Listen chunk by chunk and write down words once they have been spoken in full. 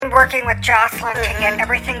working with Jocelyn to get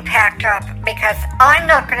everything packed up because I'm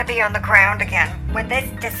not going to be on the ground again when this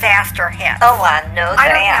disaster hits. Oh, I know that. I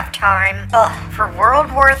don't have time for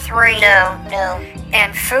World War III. No.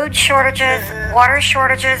 And food shortages, water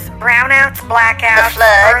shortages, brownouts, blackouts, The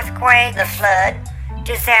flood. earthquakes, The flood.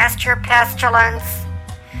 disaster, pestilence,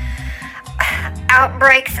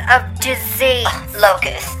 outbreaks of disease.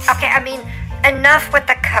 Locusts. Okay, I mean, enough with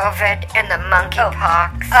the COVID and the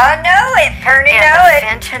monkeypox. I know it, Perny, And know the it.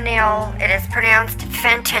 fentanyl. It is pronounced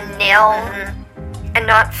fentanyl and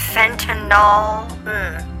not fentanyl.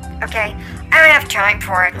 Okay, I don't have time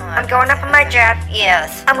for it. I'm going up in my jet.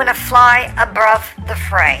 Yes. I'm gonna fly above the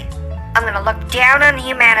fray. I'm gonna look down on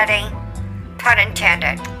humanity. Pun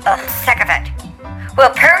intended. I'm sick of it.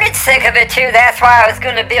 Well, Perny's sick of it too. That's why I was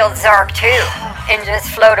going to build Zark too, and just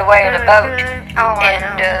float away on a boat. Oh, I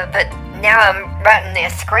know. But now I'm writing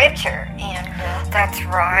this scripture, and That's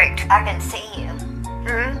right. I can see you.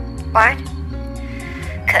 What?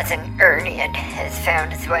 Cousin Ernian has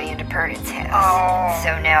found his way into Perny's house. Oh.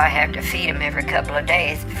 So now I have to feed him every couple of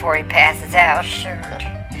days before he passes out. Sure.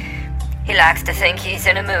 He likes to think he's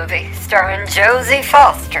in a movie starring Josie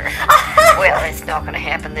Foster. Well, it's not going to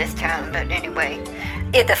happen this time, but anyway.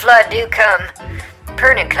 If the flood do come,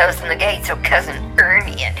 Perny closing the gate so Cousin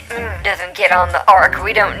Ernian doesn't get on the ark.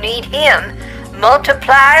 We don't need him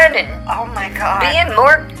multiplying and Oh my God. being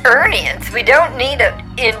more Ernians. We don't need an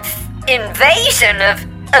invasion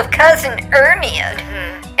of Cousin Ernian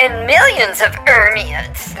and millions of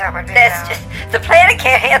Ernians. That would be That's bad. just, the planet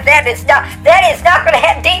can't have that. That is not going to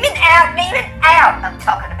have, demon out. I'm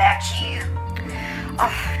talking about you.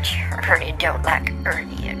 Oh, dear. Ernie don't like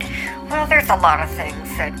Ernian. Well, there's a lot of things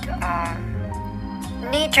that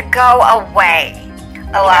need to go away. Oh, You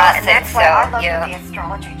know, I and think that's so, why I look yeah. at the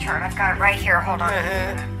astrology chart. I've got it right here. Hold on.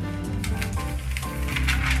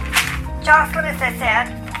 Jocelyn, is this it?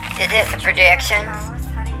 Is this a projection? Toes,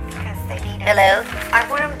 honey, because they need it. Hello? I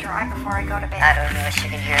want them dry before I go to bed. I don't know if she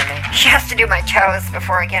can hear me. She has to do my toes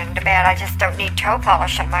before I get into bed. I just don't need toe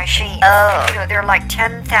polish on my sheets. Oh. You know, they're like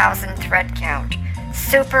 10,000 thread count.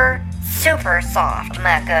 Super, super soft.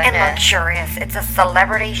 My And goodness. luxurious. It's a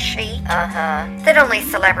celebrity sheet Uh-huh. that only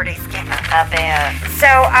celebrities get. I bet.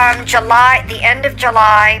 So, the end of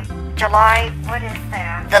July, what is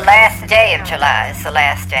that? The last day of July is the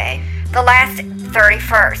last day. The last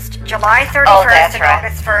 31st. July 31st Oh, that's and right.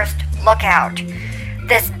 August 1st, look out.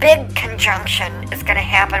 This big conjunction is going to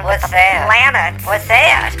happen What's with the that? planets. What's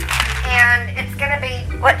that? And it's going to be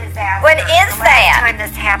What- disaster. what is the that? last time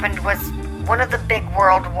this happened was one of the big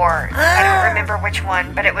world wars. I don't remember which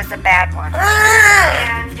one, but it was a bad one.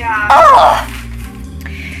 And Oh!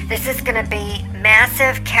 this is going to be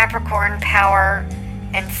massive Capricorn power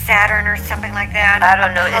and Saturn or something like that. I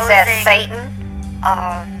don't know. Is that opposing, Satan?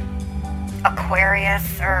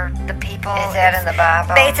 Aquarius or the people. Is that in the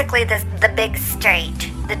Bible? Basically, the big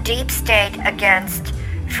state, the deep state against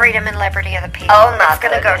freedom and liberty of the people. Oh, my It's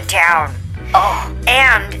going to go goodness. down. Oh.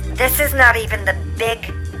 And this is not even the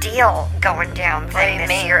big deal going down What do thing you this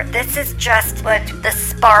mean? year. This is just the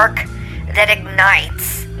spark that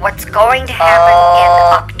ignites what's going to happen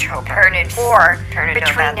in October or Turn it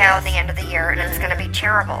between about now and this. the end of the year, and it's going to be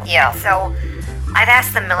terrible. Yeah. So I've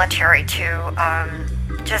asked the military to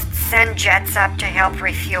just send jets up to help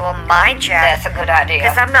refuel my jet. That's a good idea.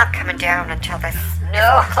 Because I'm not coming down until this No, is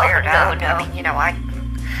all cleared no, up. no. I mean, you know, I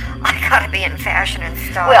gotta be in fashion and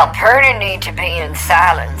style. Well, Perny need to be in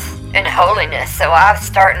silence and holiness, so I've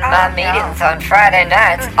started my meetings on Friday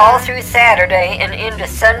nights all through Saturday and into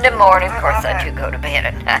Sunday morning. Of course, I do go to bed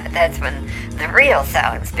at night. That's when the real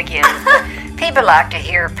silence begins. But people like to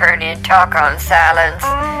hear Perny talk on silence,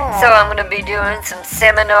 so I'm going to be doing some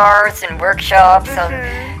seminars and workshops on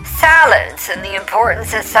silence and the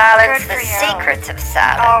importance of silence, Good the for you. secrets of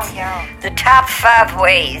silence. Oh, yeah. The top 5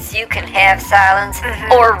 ways you can have silence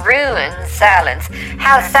or ruin silence.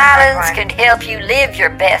 How That's a good silence one. can help you live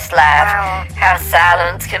your best life. Wow. How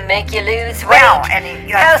silence can make you lose weight. Well,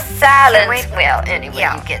 and How silence... wait. Well, anyway,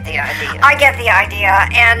 Yeah. you get the idea. I get the idea,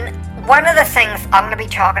 and one of the things I'm going to be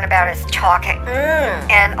talking about is talking.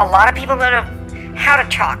 And a lot of people don't know how to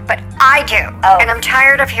talk, but I do. Oh. And I'm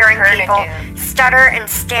tired of hearing Heard it, people yeah. stutter and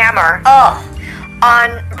stammer Oh,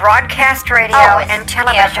 on broadcast radio Oh, it's and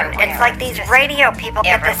television. everywhere. It's like these Just radio people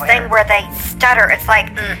get this everywhere. thing where they stutter. It's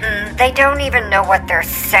like they don't even know what they're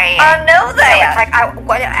saying. I know So that. it's like,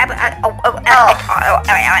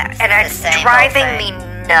 and the it's same old driving thing.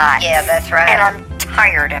 me nuts. Yeah, that's right. And I'm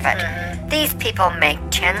tired of it. These people make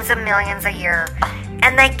tens of millions a year,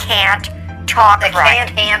 and they can't talk they right. can't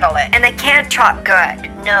handle it. And they can't talk good.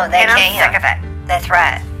 No, they and can't. I'm sick of it. That's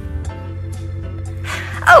right.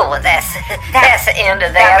 Oh, well, that's the end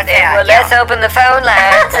of that. was Then. that, Well, yeah. let's open the phone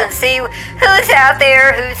lines and see who's out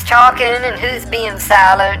there, who's talking, and who's being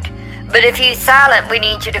silent. But if you're silent, we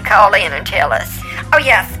need you to call in and tell us. Oh,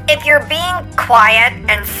 yes. If you're being quiet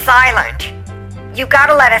and silent, you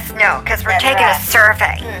gotta let us know, because we're That's taking right. a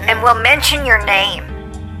survey, and we'll mention your name.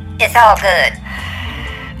 It's all good.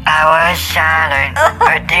 I was silent,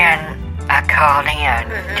 but then I called in.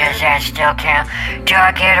 Does that still count? Do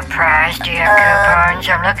I get a prize? Do you have coupons?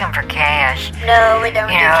 I'm looking for cash. No, we don't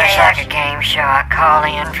You know, it's like a game show. I call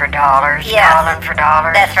in for dollars. Yes. Calling for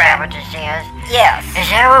dollars. That's Is that right. what this is? Yes. Is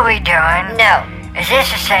that what we doing? No. Is this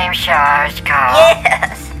the same show I was called?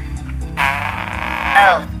 Yes.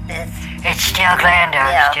 Oh, this. It's still Glenda.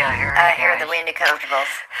 I'm Yeah, still here. I hear the windy comfortables.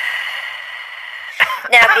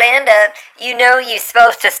 Now, Glenda, you know you're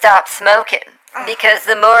supposed to stop smoking. Because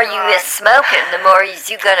the more you is smoking, the more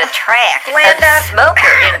you're going to attract a Glenda. smoker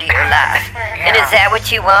into your life. And is that what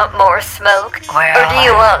you want, more smoke? Well, or do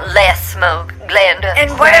you want less smoke, Glenda? And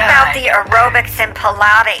what Well, about the aerobics and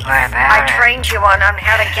Pilates? What about I it? trained you on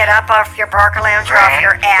how to get up off your Barker Lounger, off Right.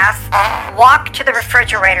 your ass, walk to the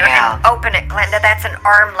refrigerator Yeah. and open it, Glenda. That's an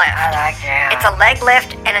arm lift. I like that. It's a leg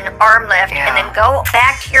lift and an arm lift, Yeah. and then go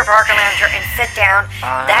back to your Barker Lounger and sit down.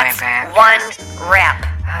 All the way That's back. one rep.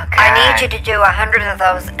 Okay. I need you to do 100 of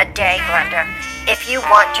those a day, Glenda, if you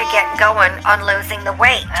want to get going on losing the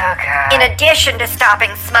weight. Okay. In addition to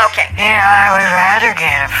stopping smoking. I would rather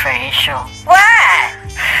get a facial. What?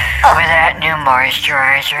 With that new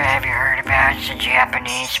moisturizer, have you heard about it? It's a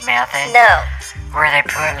Japanese method No. where they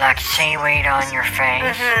put like seaweed on your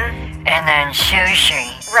face, Mm-hmm. and then sushi,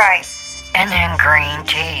 Right. and then green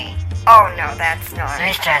tea. Oh, no, that's not. At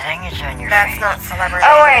least I think it's on your That's face. not celebrity.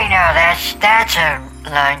 Oh wait, no, that's a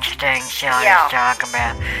lunch thing Shelly's Yeah. talking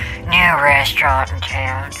about. New restaurant in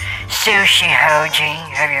town, Sushi Hoji.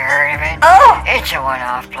 Have you heard of it? Oh. It's a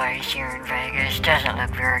one-off place here in Vegas. Doesn't look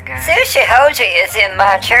very good. Sushi Hoji is in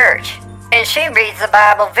my church, and she reads the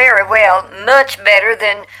Bible very well, much better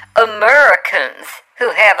than Americans who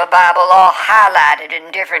have a Bible all highlighted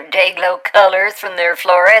in different day-glow colors from their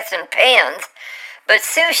fluorescent pens. But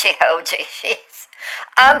Sushi Hoji,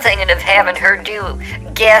 I'm thinking of having her do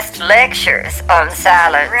guest lectures on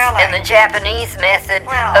silence Really? and the Japanese method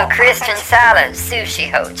Well, of Christian silence, Sushi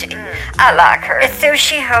Hoji. I like her. Is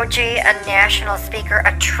Sushi Hoji a national speaker,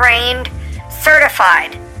 a trained,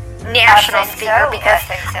 certified national I think speaker? so. Because I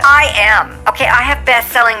think so. I am. Okay, I have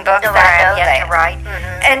best-selling books No, that I I have know yet that. to write.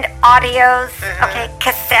 And audios, okay,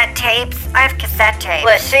 cassette tapes. I have cassette tapes.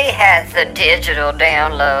 Well, she has the digital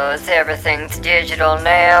downloads. Everything's digital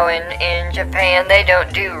now in Japan. They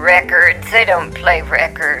don't do records. They don't play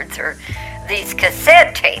records or these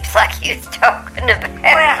cassette tapes like you was talking about.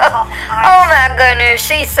 Well, oh my goodness,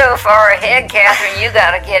 she's so far ahead, Catherine. You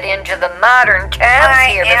got to get into the modern times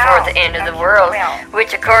I here am. before the end of the world, Well.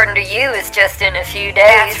 which according to you is just in a few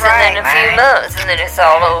days, That's and then a right. few months, and then it's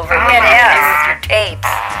all over. Oh What my do you do God. with your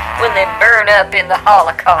tapes when they burn up in the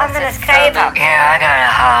Holocaust? I'm gonna It's save coming. them. Yeah, I got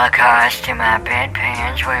a Holocaust in my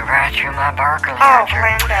bedpans. Went right through my Barker Oh, Lounger.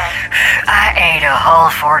 Glenda. I ate a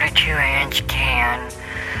whole 42-inch can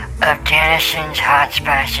of Denison's hot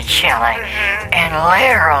spicy chili and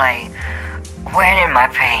literally went in my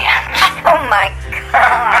pants. Oh, my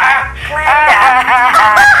God.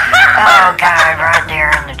 Glenda. Oh God, right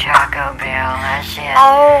there in the Taco Bell. That's it.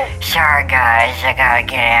 Oh, Sorry guys, I gotta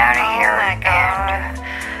get out of here. my God.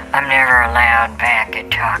 And I'm never allowed back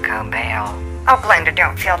at Taco Bell. Oh, Glenda,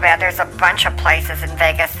 don't feel bad. There's a bunch of places in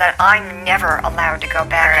Vegas that I'm never allowed to go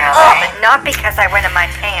back to. Really? But not because I went in my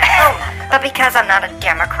pants, but because I'm not a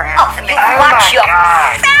Democrat. And they- Oh Watch my your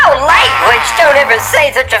God. foul language. Don't ever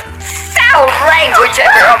say such a foul language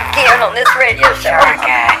ever again on this radio show. Sorry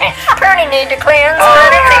guys. Bernie need to cleanse Oh,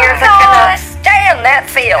 my ears. I God. cannot stand that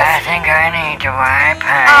filth. I think I need to wipe,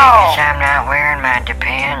 honey, Oh. 'cause I'm not wearing my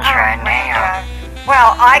Depends right now.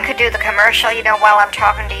 Well, I could do the commercial, while I'm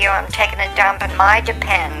talking to you. I'm taking a dump in my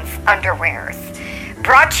Depends underwears.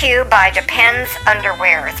 Brought to you by Depends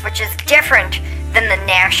Underwears, which is different than the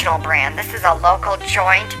national brand. This is a local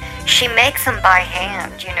joint. She makes them by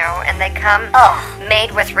hand, and they come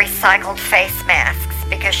made with recycled face masks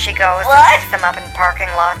because she goes What? and picks them up in parking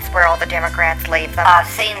lots where all the Democrats leave them. I've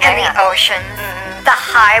seen And that. the oceans, the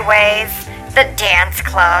highways, the dance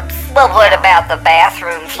clubs. Well, what about the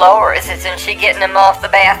bathroom floors? Isn't she getting them off the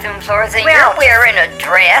bathroom floors? And Well, you're wearing a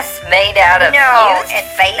dress made out of No, used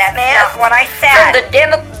it's face that's masks not what I from said. the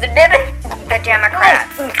The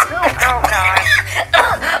Democrats. Oh, God.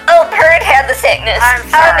 Oh, Pert had the sickness. I'm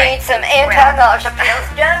I sorry. need some anti-nausea pills.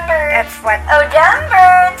 Dunbirds. That's what. Oh,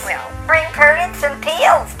 Dunbirds. Well. Bring Pert in some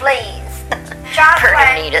pills, please. Pert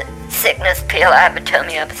Jocelyn. need a sickness pill. I have a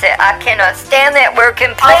tummy upset. I cannot stand that word.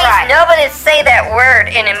 Can please All right. nobody say that word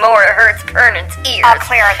anymore. It hurts Pernod's ears. I'll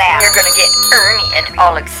clear that. And you're gonna get Ernie and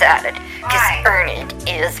all excited. Because Right. Ernie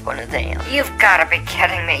is one of them. You've got to be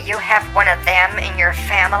kidding me. You have one of them in your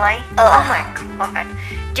family? Ugh. Oh my God.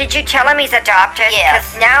 Did you tell him he's adopted?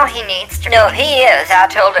 Yes. Because now he needs to No, be. he is. I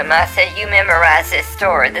told him, I said, you memorize this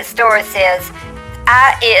story. The story says,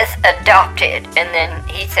 I is adopted. And then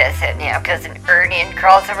he says that now, Cousin Ernie, and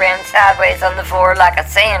crawls around sideways on the floor like a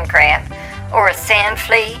sand crab, or a sand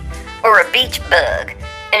flea, or a beach bug.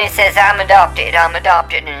 And he says, I'm adopted,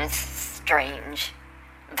 in his strange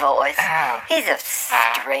voice. Oh. He's a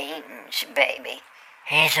strange baby.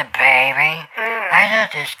 He's a baby? I thought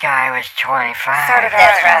this guy was 25. So did I.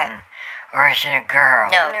 That's right. Or is it a girl?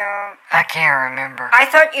 No. No. I can't remember. I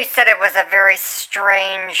thought you said it was a very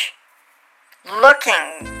strange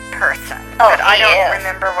looking person. Oh, but I he don't is.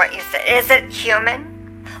 remember what you said. Is it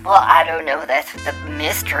human? Well, I don't know. That's the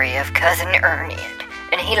mystery of Cousin Ernie.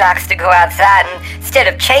 And he likes to go outside, and instead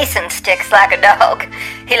of chasing sticks like a dog,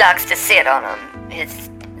 he likes to sit on them.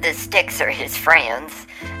 The sticks are his friends.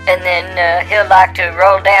 And then he'll like to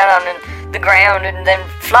roll down on the ground and then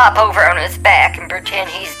flop over on his back and pretend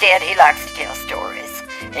he's dead. He likes to tell stories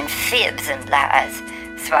and fibs and lies.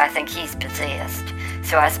 So I think he's possessed.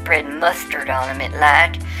 So I spread mustard on him at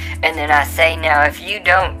night. And then I say, now if you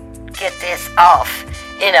don't get this off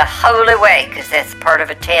in a holy way, because that's part of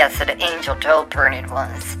a test that an angel told Pernod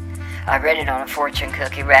once. I read it on a fortune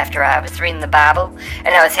cookie after I was reading the Bible, and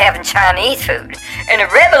I was having Chinese food, and a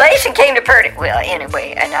revelation came to Pernod. Well,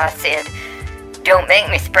 anyway, and I said, don't make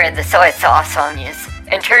me spread the soy sauce on you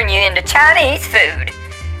and turn you into Chinese food.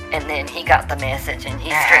 And then he got the message, and he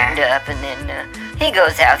straightened up, and then he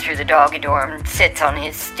goes out through the doggy door and sits on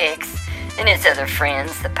his sticks and his other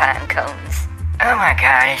friends, the pine cones. Oh my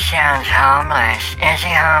God, he sounds homeless. Is he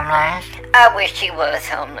homeless? I wish he was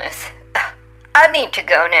homeless. I need to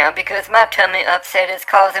go now because my tummy upset is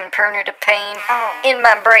causing Pernod a pain in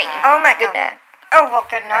my brain. Oh my Good God. night. Oh, well,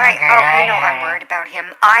 good night. Good Oh, night, you know, I'm honey. worried about him.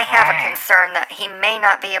 I have a Right. concern that he may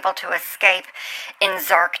not be able to escape in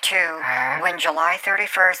Zark 2 when July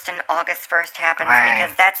 31st and August 1st happens, Right.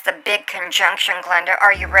 because that's the big conjunction, Glenda.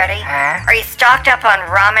 Are you ready? Huh? Are you stocked up on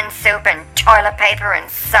ramen soup and toilet paper and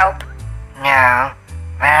soap? No.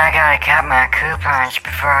 But I gotta cut my coupons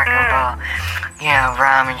before I can buy,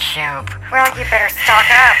 ramen soup. Well, you better stock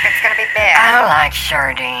up. It's going to be big. I don't like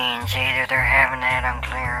sardines either. They're having that on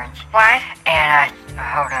clearance. What? And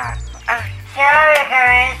hold on. Oh, Sylvie's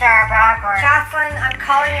gonna eat our popcorn. Jocelyn, I'm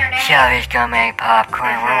calling your name. Sylvie's gonna make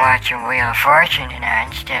popcorn. We're watching Wheel of Fortune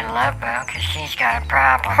tonight instead of Love Boat because she's got a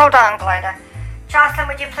problem. Hold on, Glenda. Jocelyn,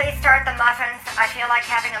 would you please start the muffins? I feel like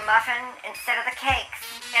having a muffin instead of the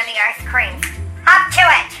cakes and the ice cream. Up to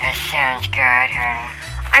it! That sounds good, honey.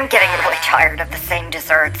 I'm getting really tired of the same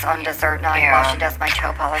desserts on dessert night Yeah. while she does my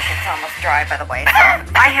toe polish. It's almost dry, by the way. So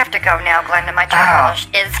I have to go now, Glenda. My toe Oh. polish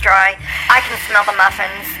is dry. I can smell the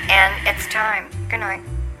muffins, and it's time. Good night.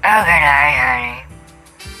 Oh, good night, honey.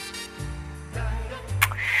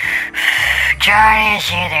 Johnny, is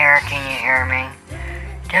he there? Can you hear me?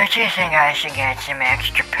 Don't you think I should get some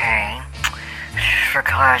extra pay for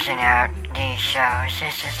closing out these shows?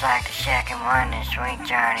 This is like the second one this week,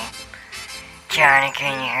 Johnny. Johnny,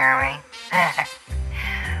 can you hear me?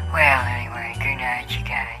 Well, anyway, good night, you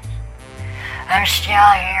guys. I'm still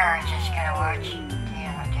here. I'm just gonna watch